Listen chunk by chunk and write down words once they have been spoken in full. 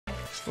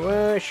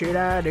What should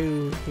I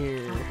do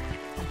here?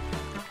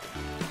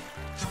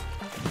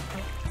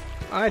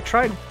 I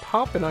tried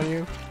popping on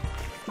you.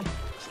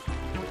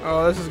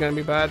 Oh, this is gonna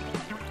be bad.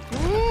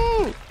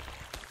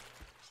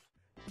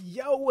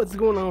 Yo, what's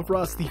going on,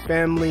 Frosty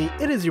Family?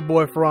 It is your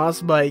boy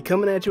Frostbite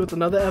coming at you with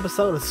another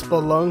episode of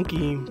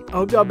Spelunky. I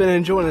hope y'all been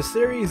enjoying the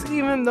series,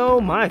 even though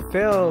my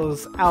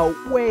fails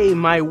outweigh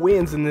my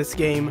wins in this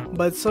game.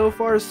 But so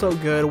far, so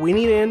good. We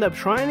need to end up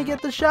trying to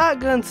get the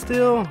shotgun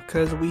still,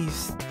 because we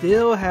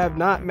still have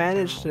not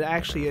managed to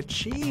actually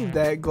achieve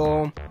that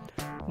goal.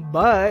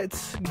 But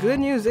good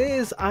news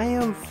is I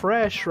am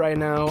fresh right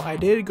now. I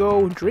did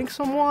go drink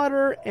some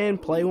water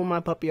and play with my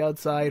puppy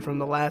outside from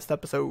the last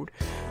episode.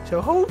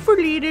 So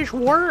hopefully this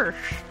works.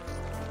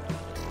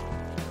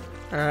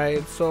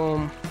 Alright,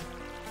 so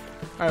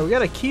we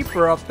got a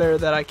keeper up there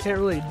that I can't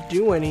really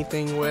do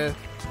anything with.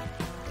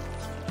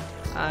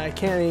 I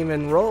can't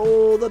even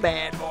roll the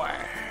bad boy.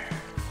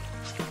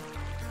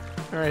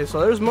 Alright,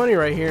 so there's money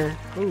right here.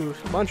 Ooh,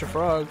 a bunch of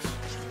frogs.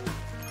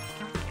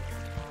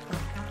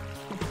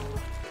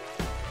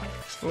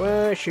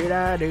 What should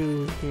I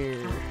do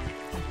here?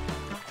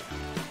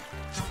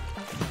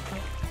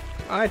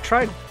 I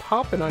tried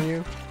popping on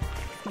you.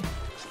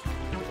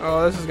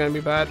 Oh, this is gonna be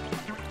bad.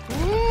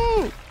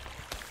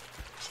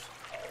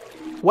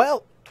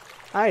 Well,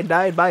 I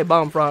died by a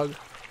bomb frog.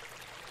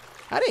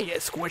 I didn't get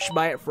squished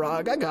by a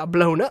frog. I got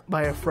blown up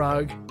by a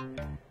frog.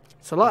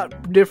 It's a lot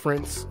of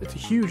difference. It's a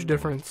huge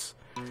difference.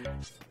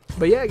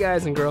 But yeah,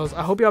 guys and girls,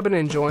 I hope y'all been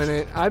enjoying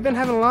it. I've been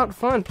having a lot of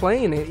fun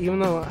playing it, even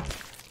though, I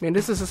mean,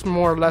 this is just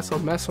more or less a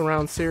mess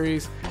around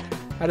series.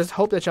 I just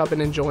hope that y'all been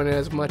enjoying it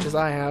as much as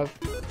I have.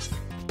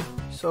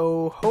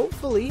 So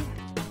hopefully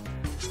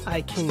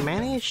I can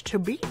manage to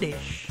beat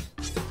this.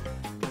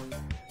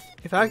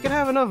 If I could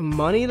have enough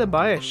money to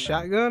buy a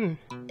shotgun.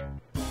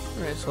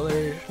 Alright, so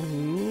there's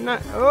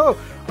not. Oh,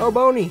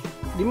 Boney.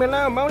 Leave me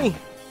alone, Boney.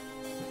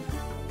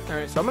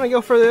 Alright, so I'm gonna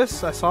go for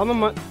this. I saw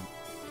the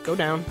go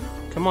down.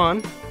 Come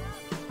on.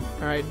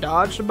 Alright,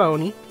 dodge the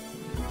Boney.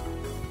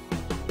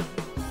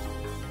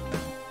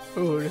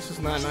 Ooh, this is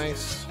not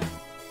nice.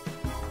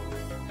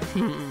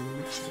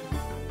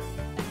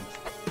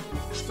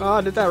 Oh,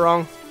 I did that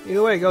wrong.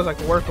 Either way it goes, I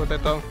can work with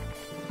it though.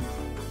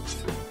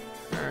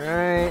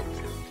 Alright.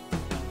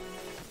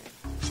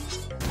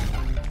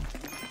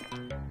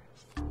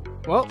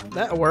 Well,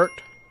 that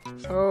worked.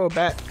 Oh,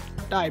 bat.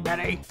 Die,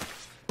 Betty.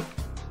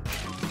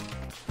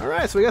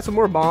 Alright, so we got some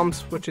more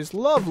bombs, which is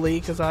lovely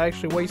because I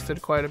actually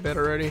wasted quite a bit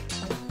already.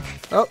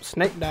 Oh,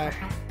 snake die.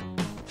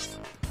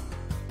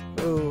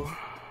 Ooh.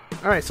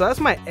 Alright, so that's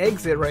my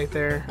exit right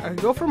there. I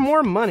could go for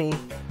more money.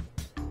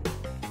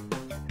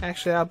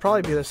 Actually, that'd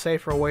probably be the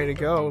safer way to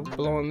go,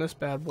 blowing this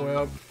bad boy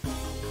up.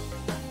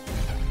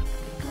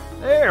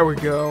 There we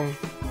go.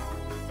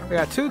 We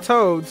got two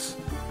toads.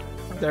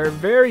 They're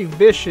very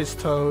vicious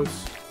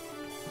toads.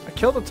 I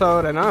killed the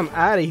toad and I'm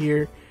out of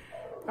here.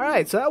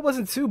 Alright, so that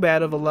wasn't too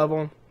bad of a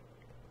level.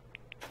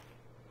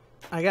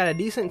 I got a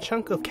decent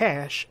chunk of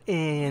cash,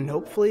 and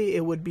hopefully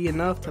it would be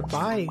enough to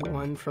buy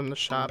one from the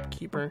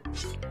shopkeeper.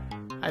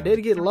 I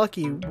did get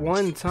lucky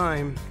one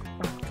time.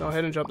 Go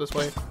ahead and jump this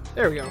way.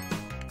 There we go.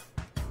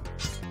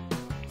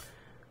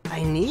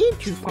 I need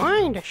to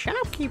find a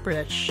shopkeeper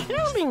that's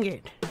selling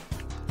it.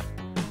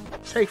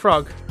 Hey,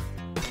 frog.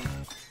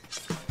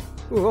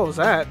 Ooh, what was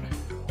that?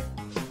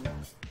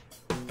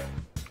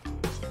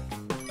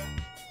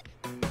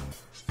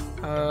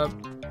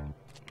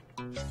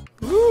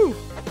 Woo!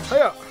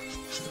 Hiya!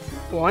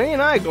 Well,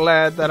 ain't I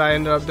glad that I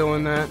ended up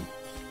doing that.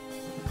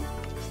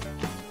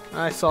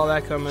 I saw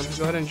that coming.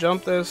 Go ahead and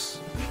jump this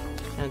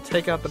and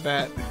take out the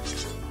bat.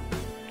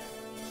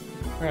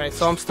 Alright,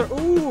 so I'm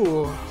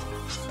ooh!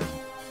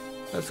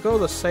 Let's go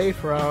the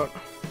safe route.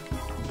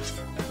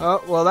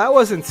 Oh, well, that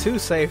wasn't too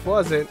safe,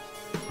 was it?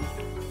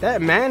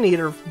 That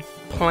man-eater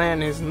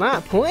plan is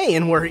not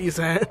playing where he's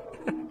at.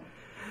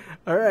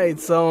 Alright,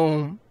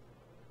 so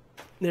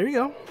there you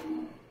go.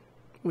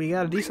 We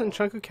got a decent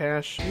chunk of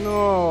cash.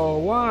 No,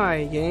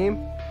 why,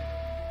 game?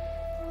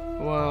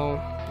 Well,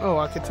 oh,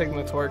 I could take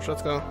my torch.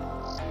 Let's go.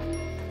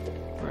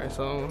 Alright,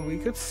 so we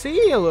could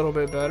see a little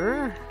bit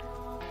better.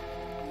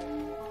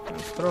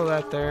 Let's throw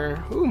that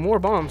there. Ooh, more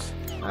bombs.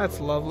 That's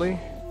lovely.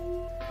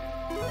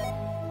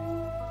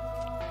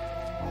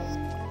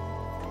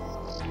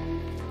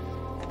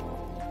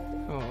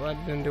 Oh, that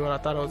didn't do what I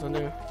thought it was gonna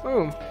do.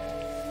 Boom.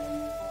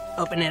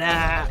 Open it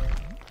up.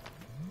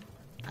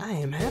 I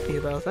am happy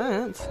about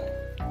that.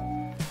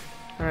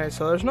 Alright,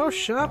 so there's no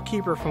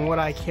shopkeeper from what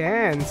I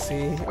can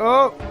see.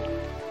 Oh!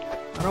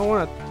 I don't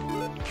want to...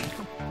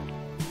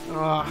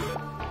 Oh.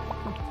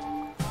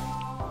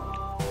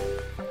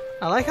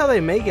 I like how they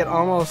make it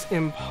almost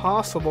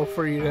impossible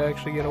for you to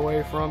actually get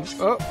away from.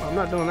 Oh, I'm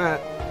not doing that.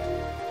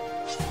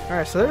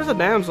 Alright, so there's a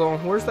damsel.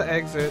 Where's the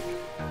exit?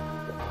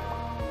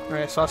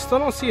 Alright, so I still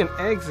don't see an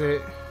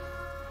exit.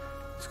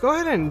 Let's go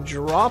ahead and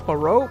drop a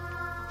rope.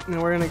 And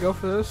then we're going to go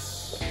for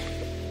this.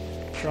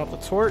 Drop the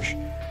torch.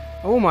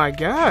 Oh my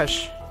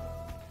gosh.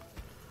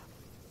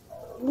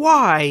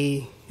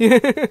 Why?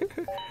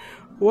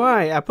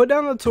 Why? I put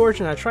down the torch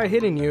and I try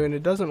hitting you and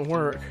it doesn't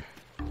work.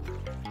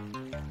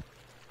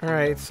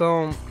 Alright,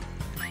 so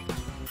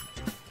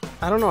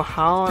I don't know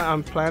how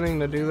I'm planning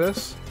to do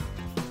this.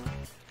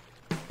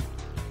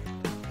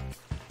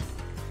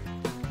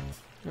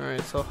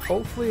 Alright, so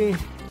hopefully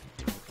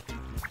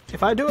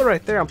if I do it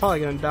right there, I'm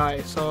probably gonna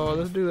die. So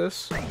let's do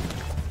this.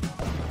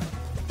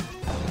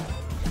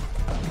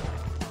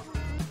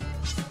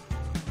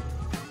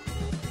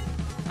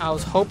 I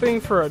was hoping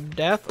for a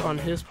death on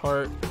his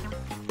part.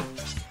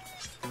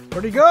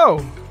 Where'd he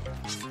go?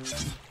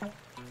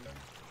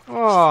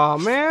 Oh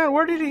man,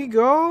 where did he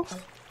go?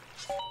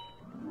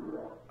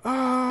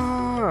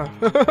 Ah,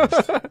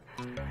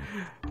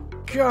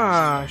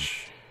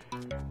 gosh.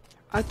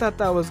 I thought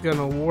that was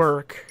gonna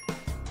work.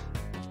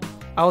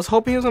 I was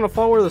hoping he was gonna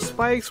fall where the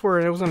spikes were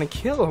and it was gonna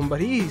kill him, but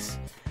he's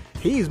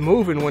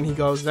moving when he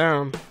goes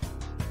down.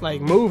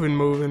 Like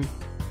moving.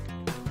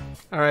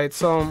 Alright,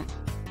 so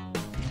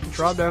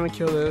drop down and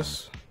kill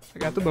this. I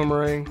got the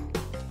boomerang,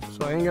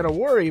 so I ain't gotta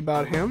worry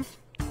about him.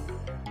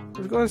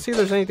 Let's go and see if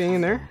there's anything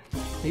in there.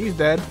 He's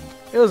dead.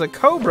 It was a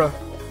cobra.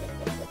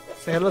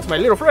 Say hello to my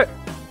little friend.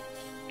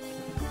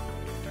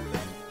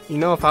 You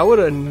know, if I would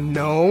have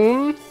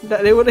known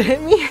that it would have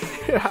hit me,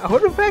 I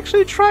would have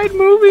actually tried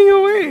moving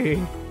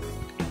away.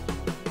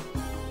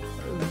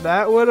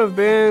 That would have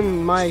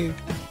been my...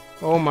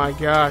 Oh my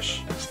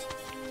gosh.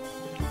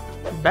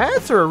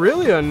 Bats are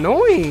really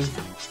annoying.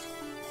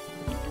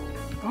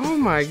 Oh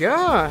my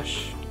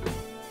gosh.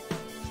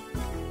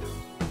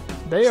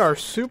 They are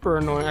super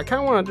annoying. I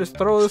kind of want to just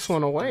throw this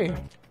one away.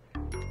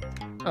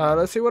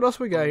 Let's see what else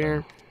we got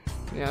here.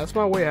 Yeah, that's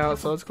my way out,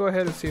 so let's go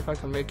ahead and see if I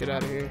can make it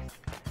out of here.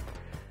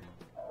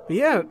 But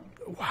yeah,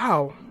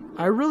 wow.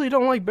 I really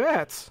don't like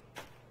bats.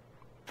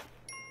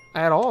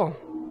 At all.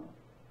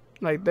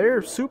 Like,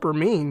 they're super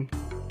mean.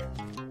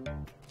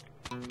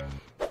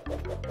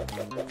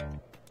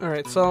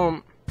 Alright,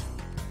 so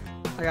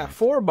I got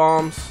 4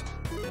 bombs.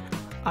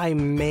 I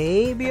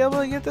may be able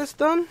to get this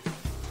done.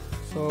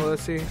 So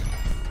let's see.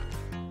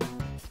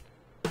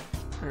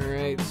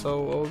 Alright,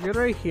 so we'll get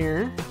right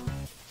here.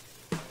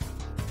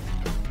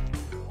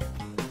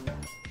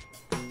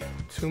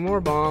 2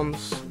 more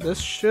bombs. This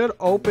should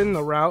open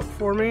the route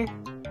for me.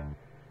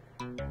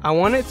 I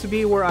want it to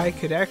be where I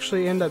could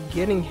actually end up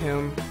getting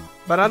him,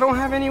 but I don't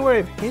have any way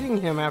of hitting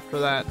him after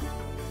that.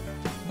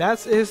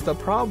 That is the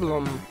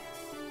problem.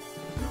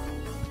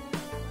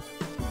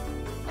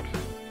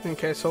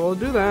 Okay, so we'll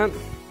do that.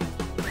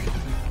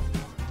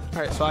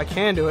 Alright, so I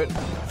can do it.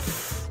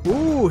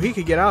 Ooh, he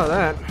could get out of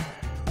that.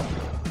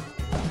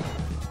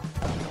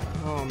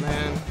 Oh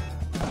man.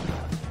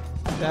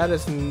 That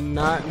is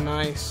not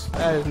nice.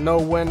 That is no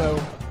bueno.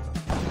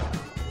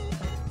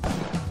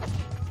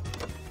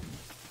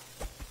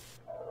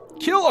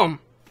 Kill him!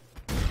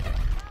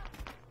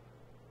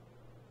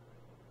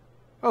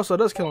 Oh, so it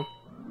does kill him.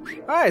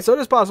 Alright, so it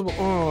is possible.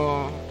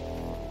 Oh.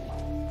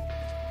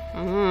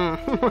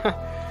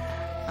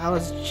 I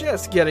was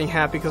just getting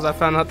happy because I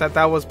found out that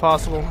that was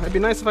possible. It'd be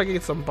nice if I could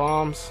get some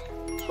bombs.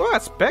 Oh,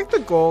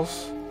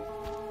 spectacles.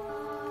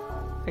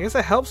 I guess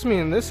that helps me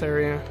in this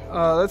area.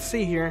 Let's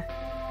see here.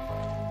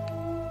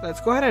 Let's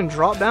go ahead and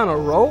drop down a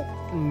rope.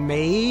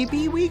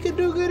 Maybe we could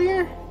do good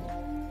here.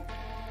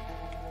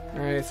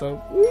 Alright, so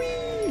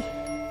whee!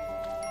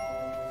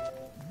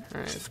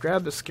 Alright, let's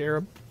grab the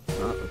scarab.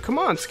 Come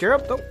on,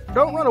 scarab,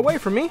 don't run away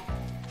from me.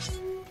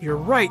 You're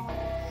right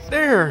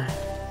there.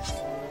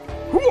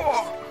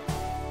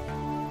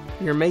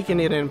 You're making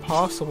it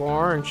impossible,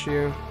 aren't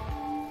you?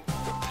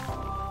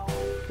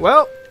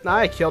 Well,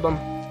 I killed him.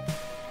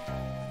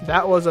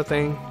 That was a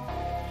thing.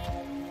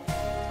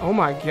 Oh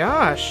my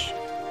gosh.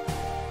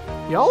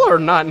 Y'all are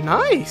not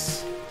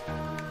nice.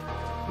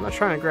 I'm not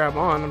trying to grab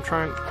on. I'm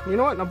trying... You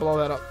know what? I'll blow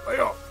that up.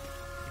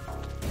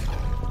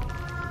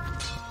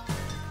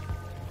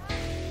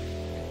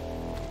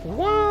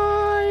 Why?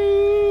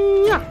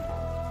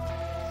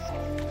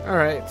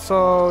 Alright,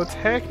 so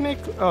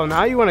technically... Oh,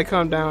 now you want to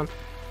come down.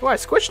 Oh, I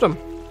squished him.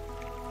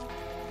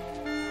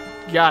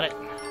 Got it.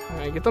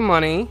 Alright, get the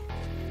money.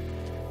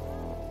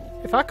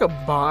 If I could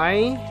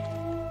buy...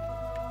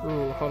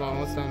 Ooh, hold on.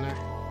 What's down there?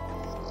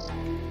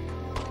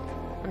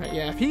 Alright,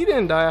 yeah, if he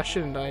didn't die, I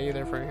shouldn't die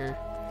either from here.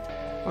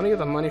 I want to get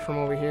the money from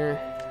over here.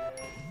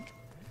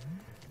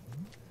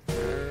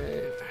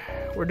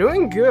 Alright. We're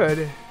doing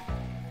good.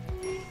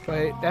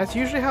 But that's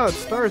usually how it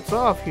starts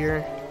off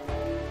here.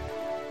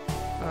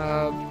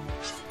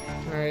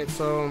 Alright,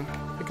 so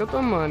pick up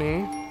the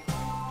money.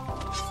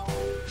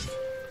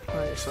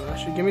 Alright, so that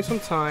should give me some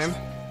time.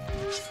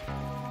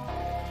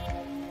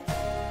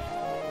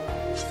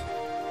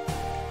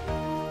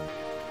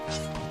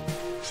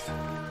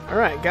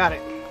 Alright, got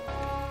it.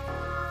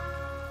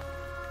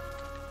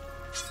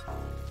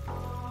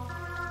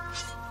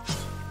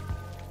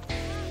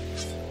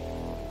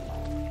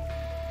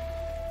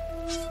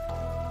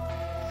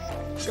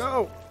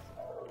 Go!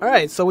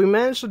 Alright, so we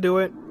managed to do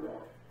it.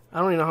 I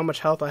don't even know how much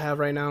health I have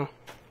right now.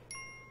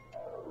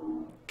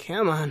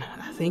 Come on,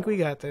 I think we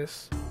got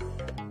this.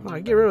 Oh, I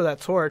get rid of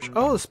that torch.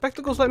 Oh, the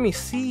spectacles let me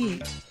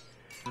see.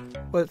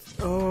 But,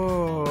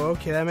 oh,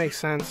 okay, that makes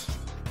sense.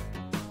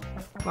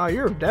 Wow,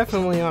 you're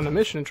definitely on a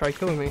mission to try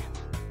killing me.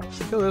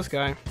 Kill this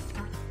guy.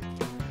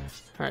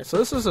 Alright, so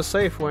this is a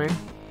safe way.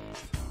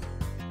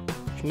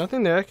 There's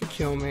nothing there that could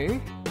kill me.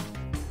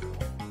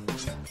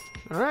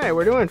 Alright,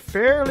 we're doing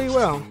fairly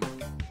well.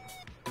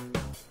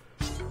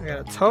 I got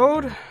a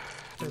toad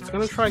that's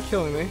gonna try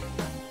killing me.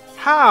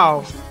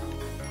 How?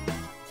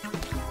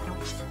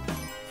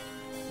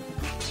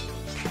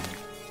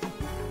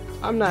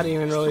 I'm not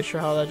even really sure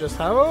how that just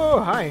happened. Oh,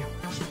 hi.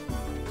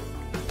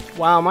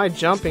 Wow, my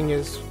jumping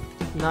is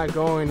not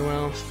going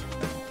well.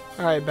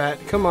 Alright, bat,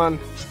 come on.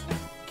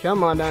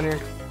 Come on down here.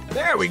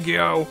 There we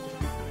go.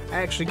 I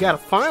actually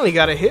finally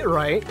got a hit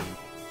right.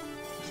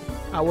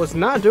 I was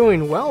not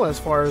doing well as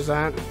far as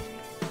that.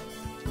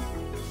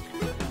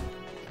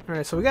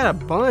 Alright, so we got a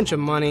bunch of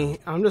money.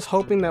 I'm just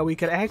hoping that we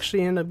could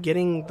actually end up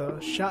getting the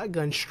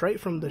shotgun straight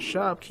from the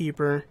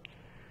shopkeeper,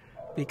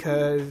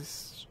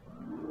 because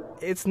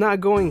it's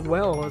not going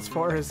well as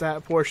far as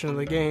that portion of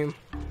the game.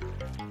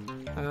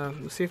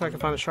 Let's see if I can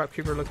find a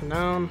shopkeeper looking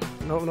down.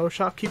 Nope, no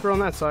shopkeeper on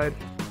that side.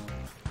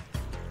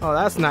 Oh,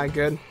 that's not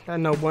good. That's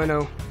no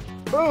bueno.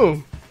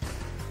 Boom!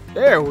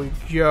 There we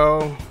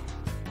go.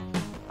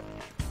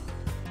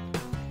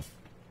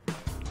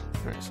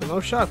 Alright, so no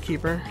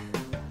shopkeeper.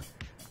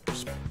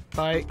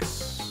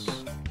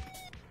 Spikes.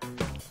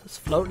 Let's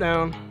float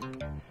down.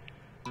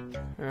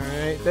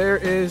 Alright, there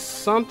is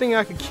something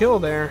I could kill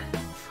there.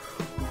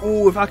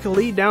 Ooh, if I could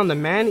lead down the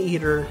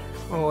man-eater.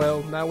 Oh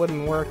well, that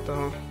wouldn't work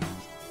though.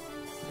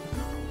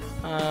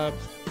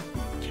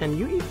 Can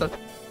you eat the...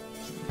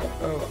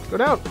 Oh, go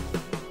down.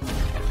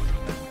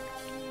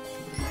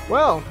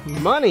 Well,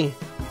 money.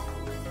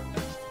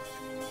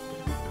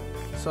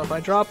 So if I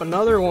drop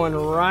another one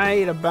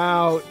right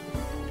about...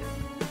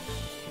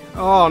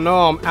 Oh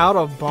no, I'm out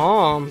of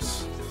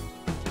bombs.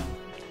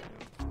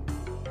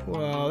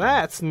 Well,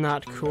 that's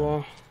not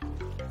cool.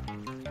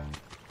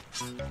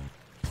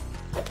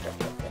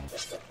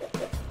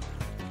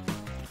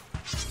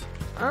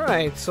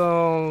 Alright,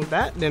 so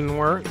that didn't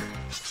work.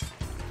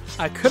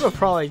 I could have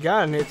probably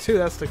gotten it too,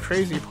 that's the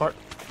crazy part.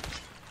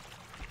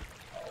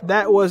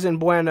 That wasn't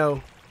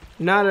bueno.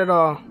 Not at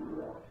all.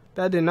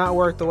 That did not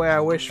work the way I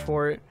wished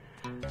for it.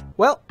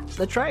 Well,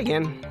 let's try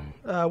again.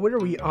 What are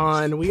we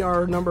on? We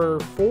are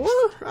number 4,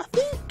 I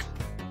think?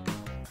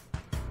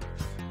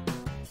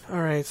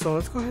 Alright, so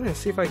let's go ahead and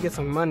see if I can get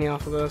some money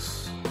off of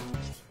this.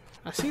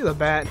 I see the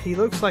bat. He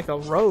looks like a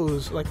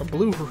rose, like a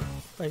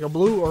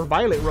blue or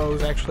violet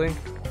rose, actually.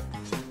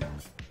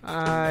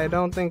 I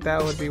don't think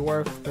that would be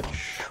worth the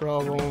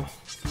trouble.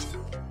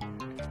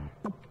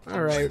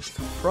 Alright,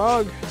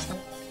 frog.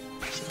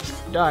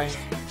 Die.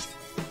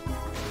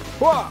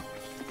 Whoa!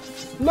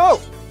 No!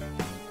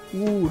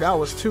 Ooh, that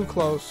was too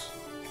close.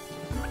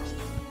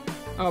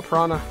 Oh,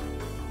 piranha.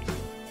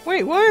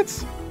 Wait,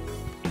 what?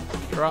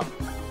 Drop.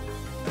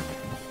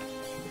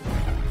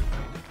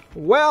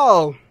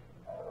 Well,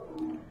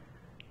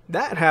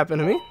 that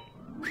happened to me.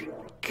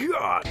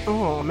 God.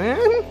 Oh,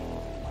 man.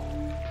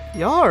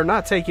 Y'all are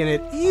not taking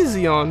it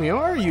easy on me,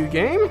 are you,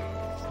 game?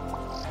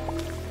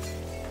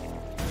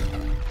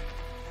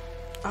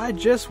 I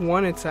just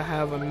wanted to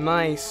have a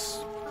nice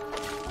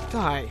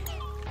die.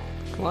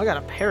 Well, I got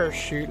a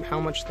parachute, and how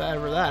much that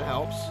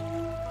helps.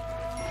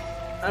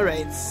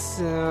 Alright,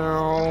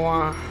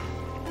 so...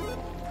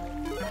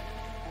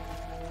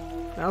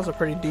 that was a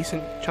pretty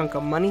decent chunk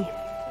of money.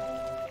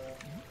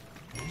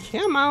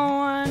 Come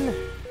on!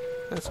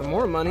 That's some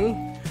more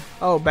money.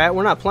 Oh, bat,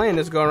 we're not playing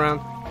this go around.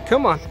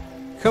 Come on.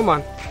 Come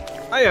on.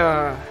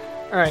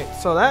 Alright,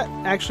 so that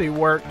actually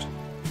worked.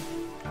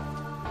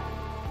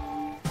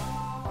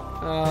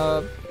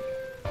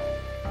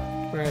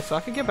 Alright, so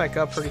I could get back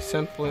up pretty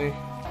simply.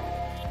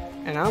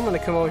 And I'm gonna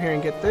come over here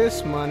and get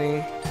this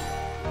money,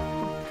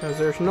 because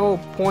there's no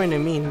point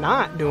in me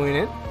not doing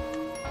it.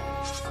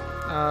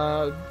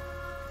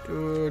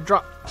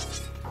 Drop.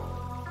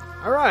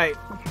 Alright.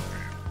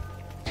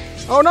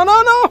 Oh, no,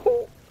 no,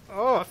 no!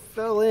 Oh, I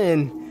fell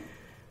in.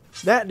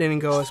 That didn't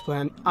go as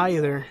planned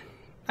either.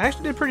 I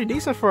actually did pretty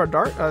decent for a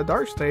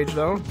dark stage,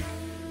 though.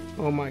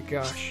 Oh my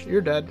gosh, you're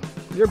dead.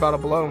 You're about to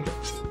blow.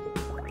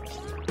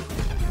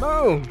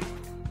 Boom!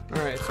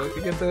 Alright, so if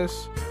you get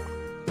this...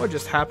 What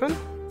just happened?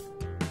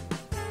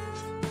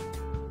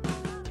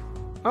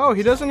 Oh,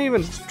 he doesn't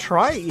even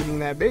try eating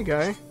that big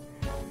guy.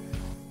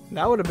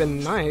 That would have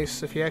been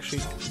nice if he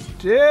actually...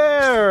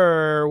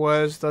 There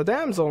was the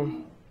damsel.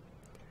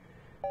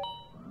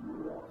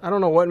 I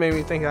don't know what made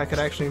me think I could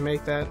actually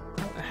make that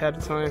ahead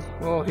of time.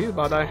 Well, he's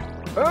about to die.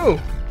 Oh!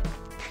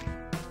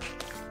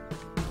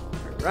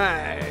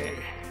 Alright.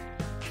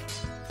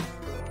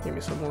 Give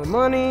me some more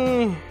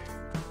money.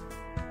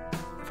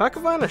 If I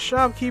could find a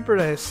shopkeeper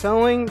that is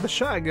selling the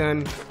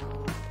shotgun,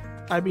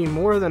 I'd be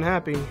more than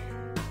happy.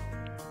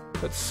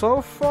 But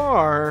so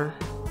far,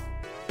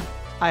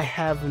 I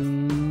have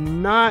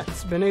not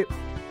been able...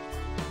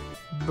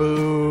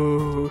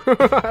 Boo!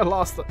 I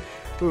lost the...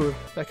 Ooh,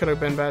 that could have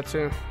been bad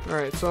too.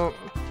 Alright, so...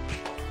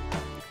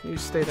 You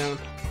stay down.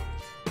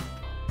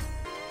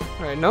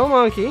 Alright, no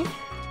monkey.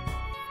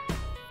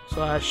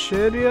 So I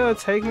should be able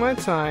to take my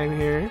time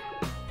here.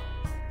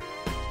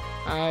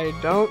 I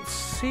don't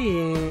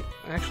see...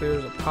 Actually,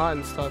 there's a pot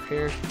and stuff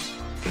here.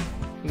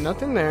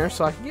 Nothing there,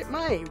 so I can get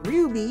my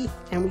ruby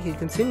and we can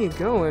continue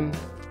going.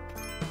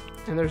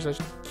 And there's a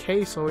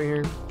case over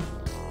here.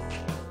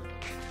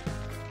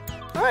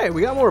 Alright,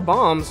 we got more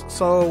bombs,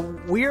 so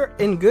we're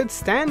in good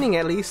standing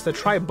at least to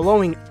try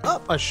blowing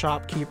up a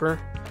shopkeeper.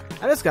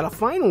 I just gotta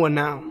find one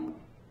now.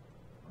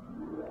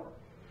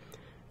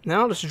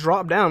 Now I'll just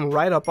drop down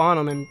right up on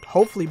him and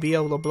hopefully be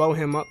able to blow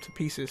him up to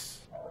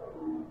pieces.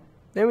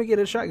 Then we get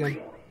a shotgun.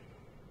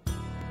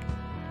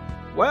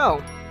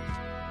 Well,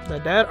 the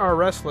dead are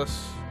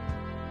restless.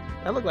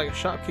 That looked like a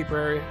shopkeeper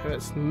area, but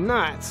it's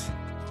not.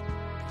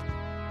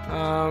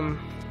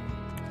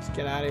 Let's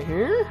get out of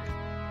here.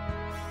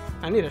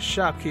 I need a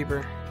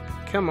shopkeeper.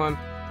 Come on.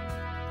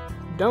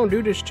 Don't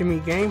do this to me,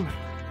 game.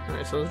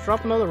 Alright, so let's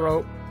drop another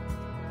rope.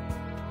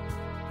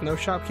 No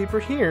shopkeeper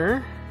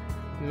here.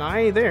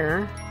 Nigh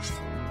there.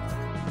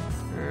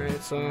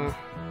 Alright, so...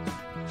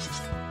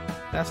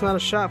 That's not a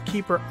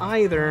shopkeeper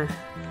either.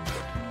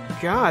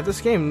 God,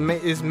 this game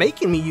is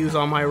making me use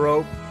all my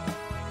rope.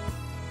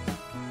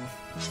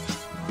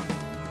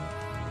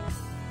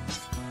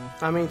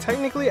 I mean,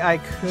 technically, I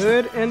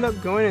could end up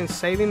going and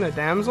saving the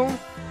damsel.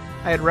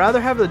 I'd rather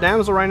have the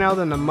damsel right now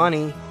than the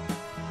money.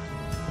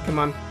 Come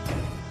on.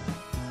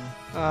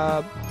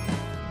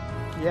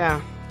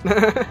 Yeah.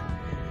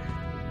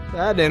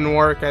 That didn't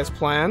work as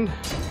planned.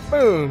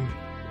 Boom.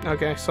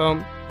 Okay,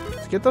 so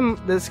let's get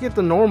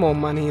the normal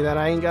money that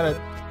I ain't gotta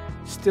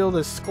steal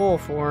this skull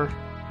for.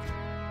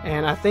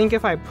 And I think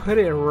if I put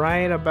it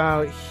right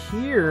about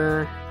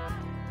here,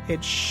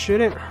 it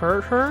shouldn't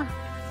hurt her.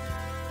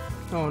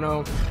 Oh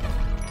no.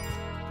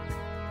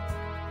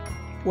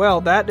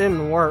 Well, that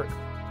didn't work.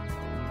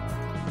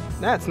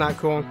 That's not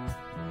cool.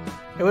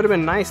 It would have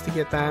been nice to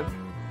get that.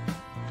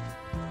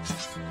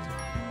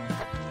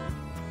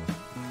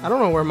 I don't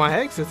know where my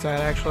exit's at,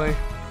 actually.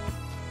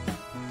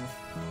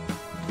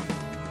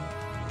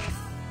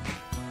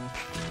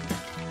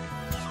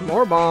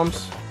 More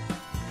bombs.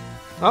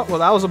 Oh, well,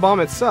 that was a bomb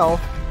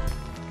itself.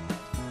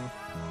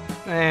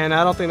 And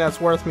I don't think that's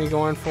worth me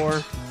going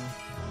for.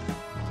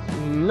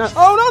 No.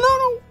 Oh, no, no,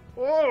 no!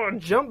 Oh, I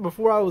jumped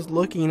before I was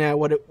looking at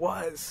what it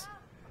was.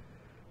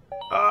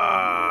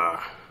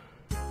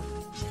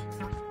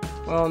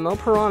 Well, no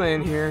piranha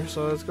in here,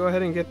 so let's go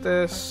ahead and get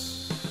this.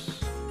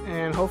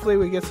 And hopefully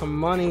we get some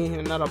money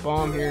and not a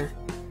bomb here.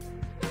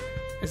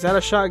 Is that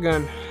a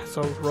shotgun? It's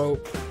a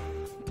rope.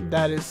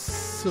 That is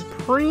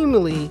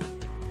supremely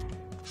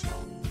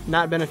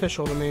not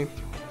beneficial to me.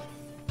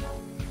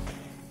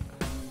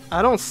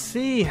 I don't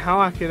see how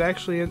I could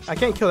actually... I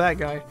can't kill that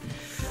guy.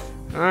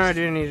 I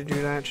didn't need to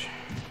do that.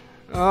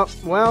 Oh,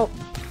 well,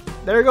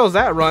 there goes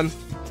that run.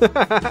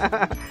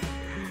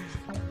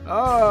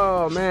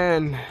 Oh,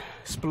 man.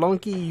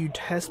 Spelunky, you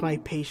test my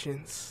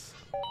patience.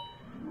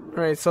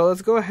 Alright, so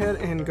let's go ahead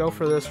and go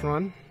for this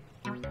run.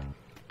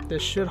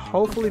 This should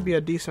hopefully be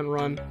a decent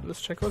run.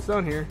 Let's check what's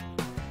down here.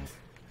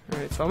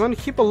 Alright, so I'm going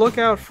to keep a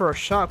lookout for a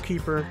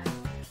shopkeeper.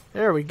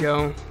 There we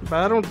go. But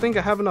I don't think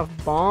I have enough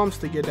bombs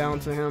to get down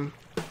to him.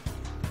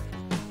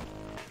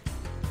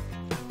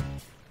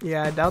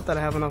 Yeah, I doubt that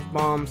I have enough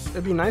bombs.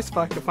 It'd be nice if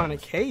I could find a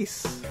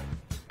case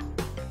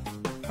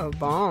of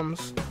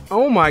bombs.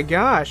 Oh my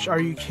gosh,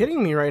 are you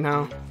kidding me right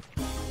now?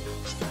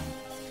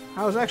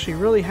 I was actually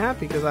really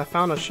happy because I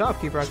found a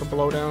shopkeeper I could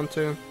blow down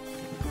to.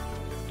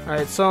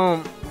 Alright,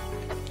 so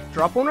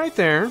drop one right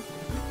there.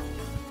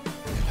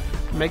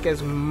 Make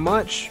as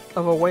much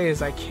of a way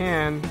as I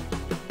can.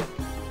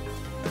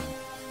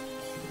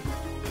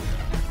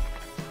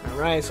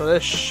 Alright, so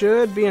this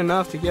should be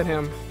enough to get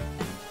him.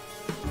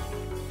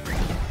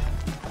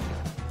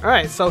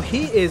 Alright, so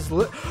he is...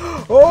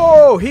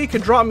 Oh, he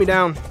could drop me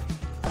down.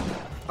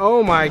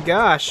 Oh my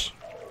gosh.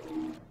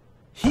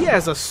 He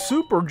has a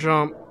super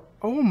jump.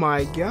 Oh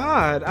my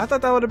god. I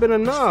thought that would have been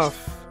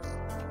enough.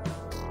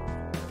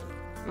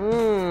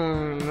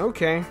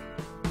 Okay.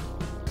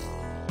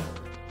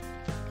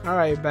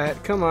 Alright,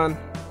 Bat, come on.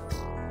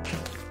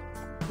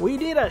 We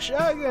need a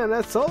shotgun.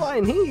 That's all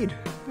I need.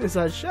 It's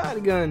a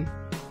shotgun.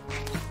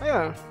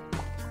 Yeah.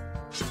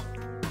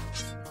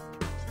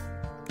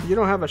 You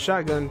don't have a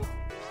shotgun.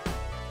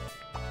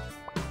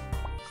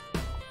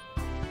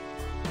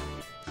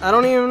 I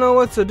don't even know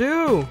what to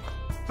do.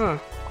 Huh.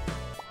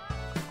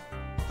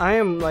 I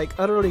am like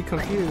utterly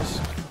confused.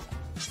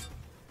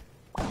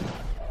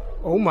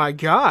 Oh my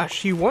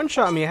gosh, he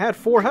one-shot me. I had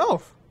 4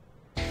 health.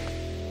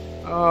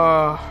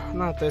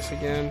 Not this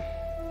again.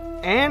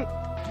 And...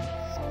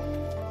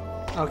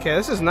 okay,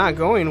 this is not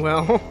going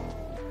well.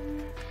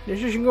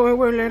 This isn't going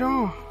well at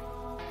all.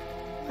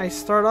 I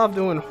start off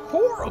doing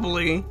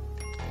horribly.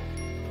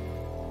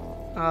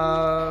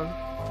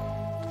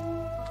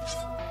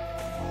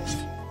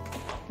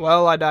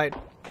 Well, I died.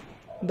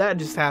 That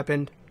just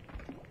happened.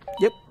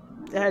 Yep,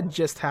 that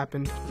just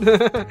happened.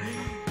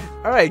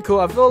 Alright,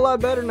 cool. I feel a lot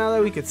better now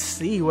that we could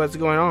see what's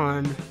going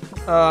on.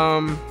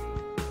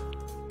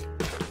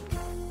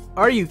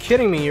 Are you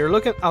kidding me? You're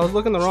looking... I was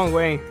looking the wrong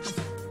way.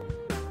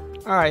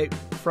 Alright,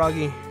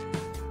 Froggy.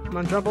 I'm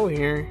gonna jump over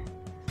here.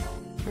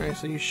 Alright,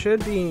 so you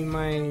should be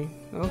my...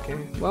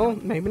 Okay, well,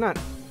 maybe not.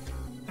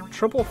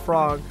 Triple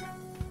frog.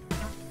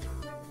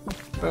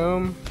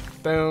 Boom,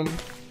 boom,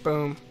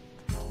 boom.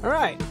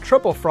 Alright,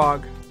 triple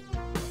frog.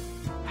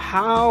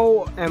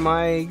 How am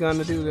I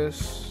gonna do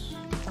this?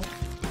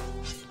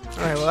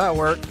 Alright, well that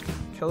worked.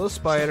 Kill the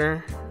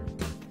spider.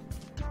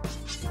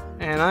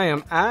 And I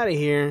am out of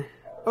here.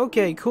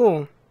 Okay,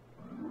 cool.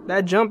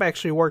 That jump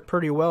actually worked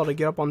pretty well to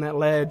get up on that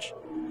ledge.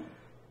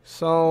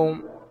 So,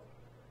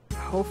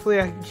 hopefully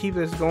I can keep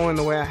this going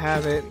the way I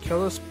have it.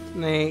 Kill the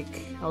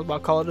snake. I was about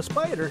to call it a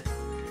spider.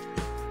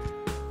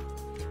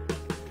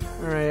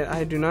 Alright,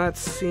 I do not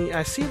see...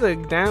 I see the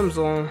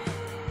damsel.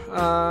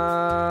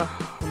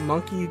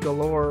 Monkey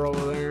galore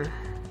over there.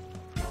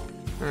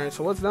 Alright,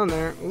 so what's down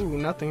there? Ooh,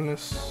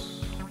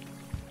 nothingness.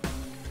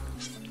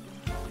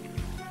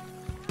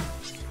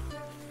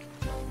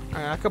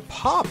 Alright, I could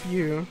pop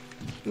you.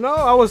 No,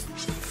 I was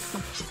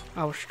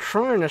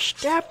trying to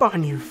step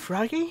on you,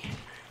 Froggy.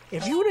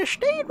 If you would have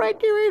stayed right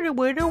there, it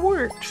would have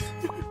worked.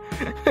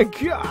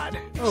 God.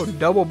 Oh,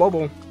 double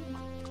bubble.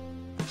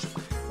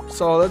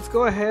 So let's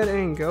go ahead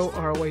and go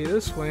our way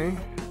this way.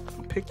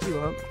 Pick you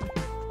up.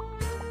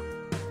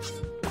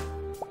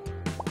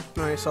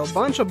 Alright, so a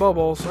bunch of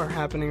bubbles are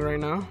happening right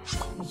now.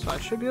 So I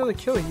should be able to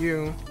kill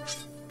you.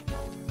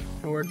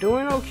 And we're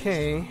doing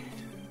okay.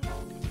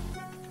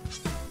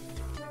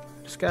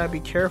 Just gotta be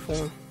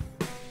careful.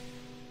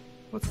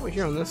 What's over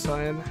here on this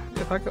side?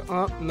 If I could...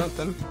 Oh,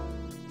 nothing.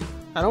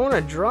 I don't want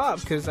to drop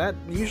because that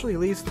usually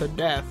leads to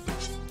death.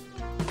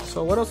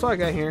 So what else do I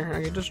got here?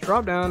 I can just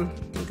drop down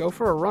and go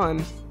for a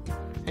run.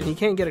 And he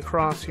can't get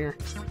across here.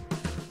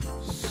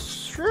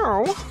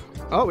 So...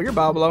 Oh, you're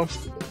Bablo.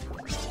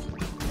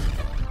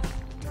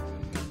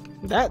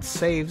 That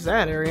saves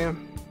that area.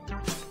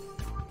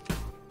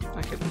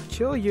 I can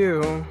kill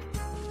you.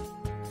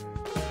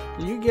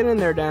 You get in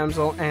there,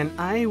 damsel, and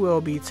I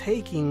will be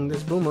taking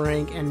this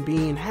boomerang and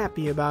being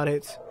happy about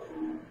it.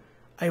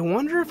 I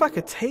wonder if I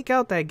could take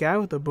out that guy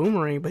with the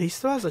boomerang, but he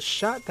still has a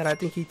shot that I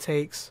think he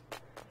takes.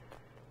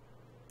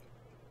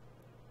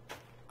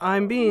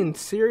 I'm being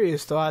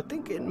serious, though. I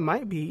think it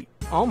might be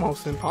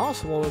almost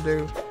impossible to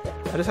do.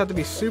 I just have to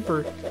be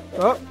super...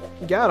 Oh,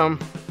 got him.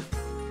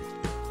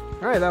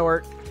 Alright, that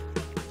worked.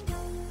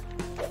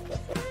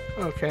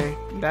 Okay,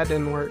 that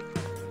didn't work.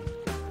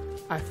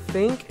 I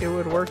think it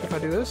would work if I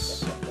do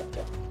this.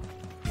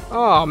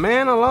 Oh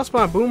man, I lost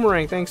my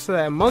boomerang thanks to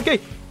that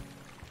monkey.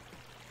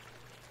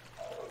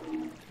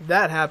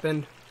 That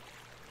happened.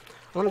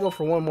 I want to go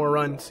for one more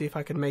run, see if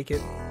I can make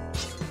it.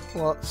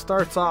 Well, it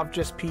starts off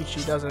just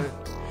peachy, doesn't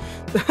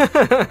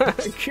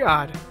it?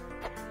 God.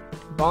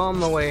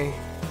 Bomb away.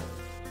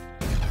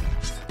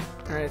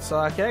 Alright, so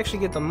I can actually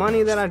get the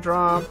money that I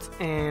dropped,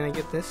 and I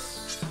get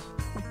this.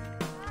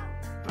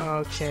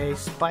 Okay,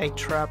 spike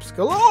traps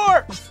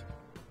galore!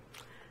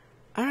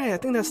 Alright, I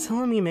think that's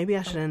telling me maybe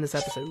I should end this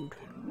episode.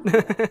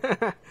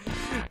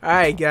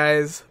 Alright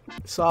guys,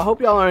 so I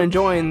hope y'all are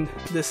enjoying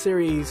this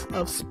series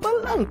of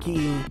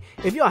Spelunky.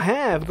 If y'all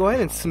have, go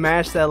ahead and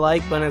smash that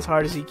like button as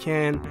hard as you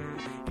can.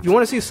 If you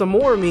want to see some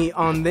more of me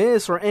on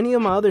this or any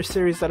of my other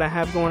series that I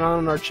have going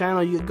on our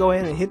channel, you can go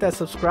ahead and hit that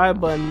subscribe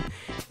button.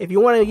 If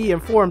you want to be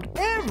informed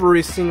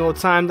every single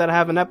time that I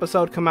have an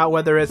episode come out,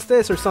 whether it's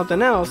this or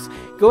something else,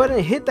 go ahead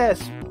and hit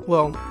that,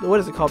 well, what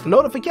is it called? The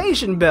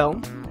notification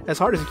bell as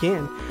hard as you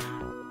can.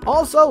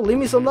 Also, leave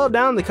me some love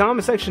down in the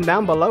comment section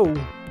down below.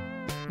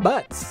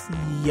 But,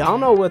 y'all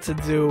know what to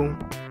do.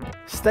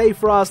 Stay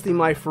frosty,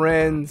 my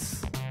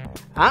friends.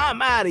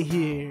 I'm out of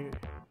here.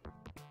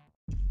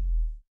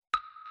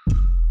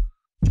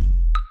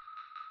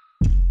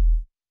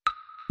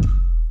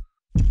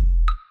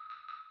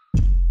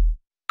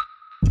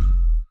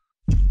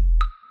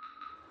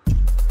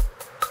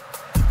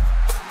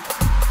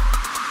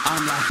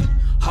 I'm like,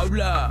 hold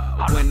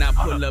up, when I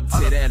pull up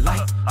to that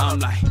light. I'm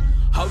like,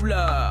 hold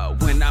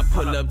up, when I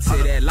pull up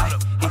to that light.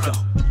 It go,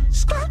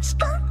 skirt,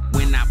 skirt.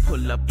 When I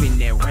pull up in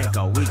that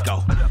Rego, we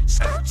go,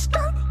 skirt,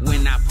 skirt.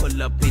 When I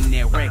pull up in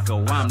that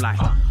Rego, I'm like,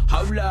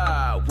 hold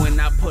up, when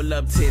I pull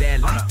up to that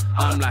light.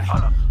 I'm like,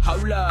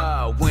 hold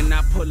up, when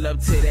I pull up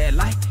to that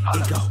light.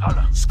 It go,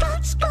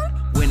 skirt, skirt.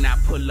 When I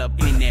pull up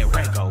in